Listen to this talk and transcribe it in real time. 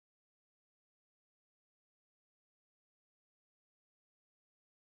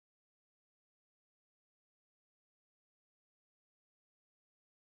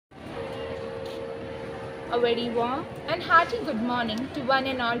A very warm and hearty good morning to one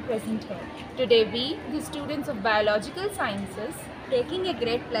and all present here. Today we, the students of Biological Sciences, taking a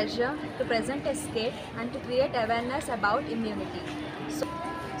great pleasure to present a skit and to create awareness about immunity.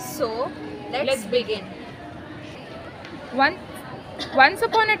 So let's begin. Once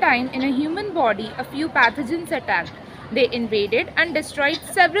upon a time in a human body, a few pathogens attacked. They invaded and destroyed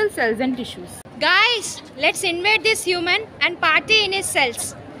several cells and tissues. Guys, let's invade this human and party in his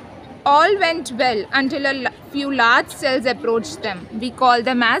cells. All went well until a few large cells approached them. We call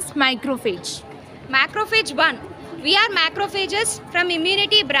them as macrophage. Macrophage 1. We are macrophages from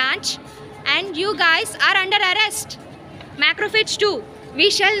immunity branch and you guys are under arrest. Macrophage 2.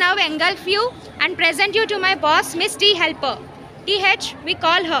 We shall now engulf you and present you to my boss, Miss T Helper. TH, we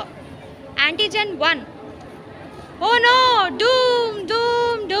call her. Antigen 1. Oh no! Doom,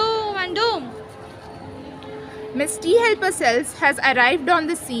 doom, doom and doom. Miss T Helper Cells has arrived on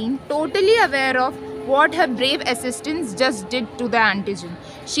the scene, totally aware of what her brave assistants just did to the antigen.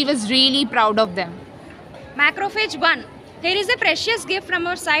 She was really proud of them. Macrophage 1. Here is a precious gift from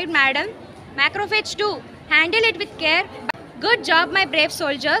our side, madam. Macrophage 2. Handle it with care. Good job, my brave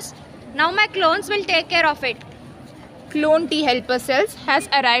soldiers. Now my clones will take care of it. Clone T Helper Cells has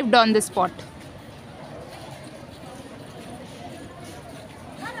arrived on the spot.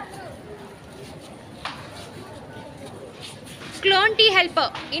 Clone T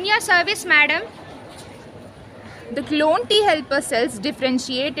Helper. In your service, madam. The clone T helper cells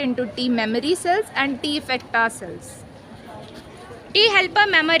differentiate into T memory cells and T effector cells. T Helper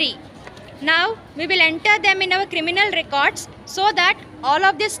memory. Now we will enter them in our criminal records so that all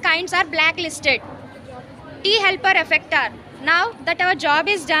of these kinds are blacklisted. T Helper effector. Now that our job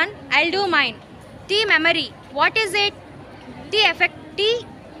is done, I'll do mine. T memory. What is it? T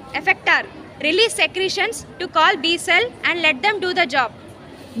effector. Release secretions to call B cell and let them do the job.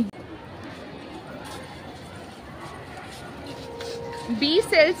 B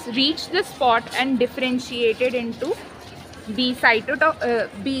cells reach the spot and differentiated into B effector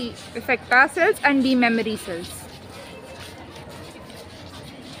cells and B memory cells.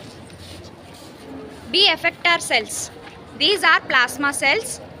 B effector cells. These are plasma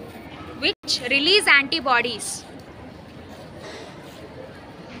cells which release antibodies.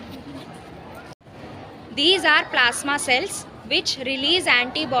 These are plasma cells which release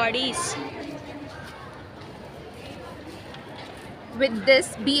antibodies. With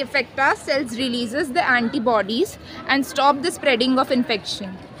this, B effector cells releases the antibodies and stop the spreading of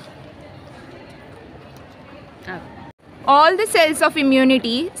infection. All the cells of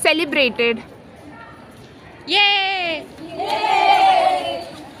immunity celebrated. Yay! Yay!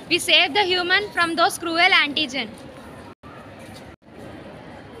 We saved the human from those cruel antigen.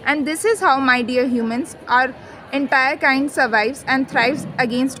 And this is how, my dear humans, our entire kind survives and thrives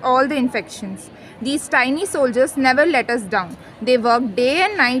against all the infections. These tiny soldiers never let us down. They work day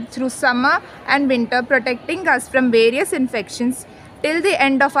and night through summer and winter, protecting us from various infections till the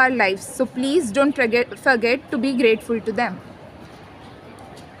end of our lives. So please don't forget to be grateful to them.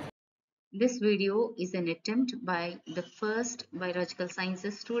 This video is an attempt by the first biological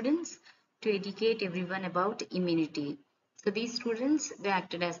sciences students to educate everyone about immunity. So these students, they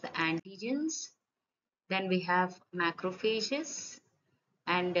acted as the antigens. Then we have macrophages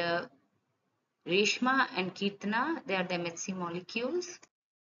and Reshma and Kirtana, they are the MHC molecules.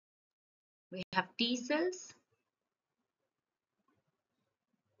 We have T cells.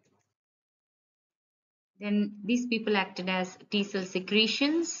 Then these people acted as T cell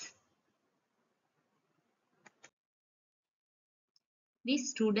secretions.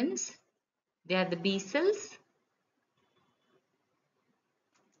 These students, they are the B cells.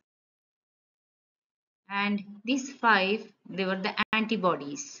 And these five, they were the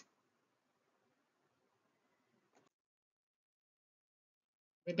antibodies.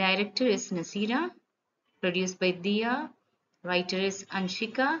 The director is Nasira, produced by Diya, writer is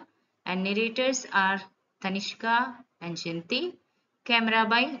Anshika, and narrators are Tanishka and Jinti, camera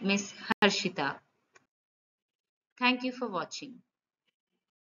by Miss Harshita. Thank you for watching.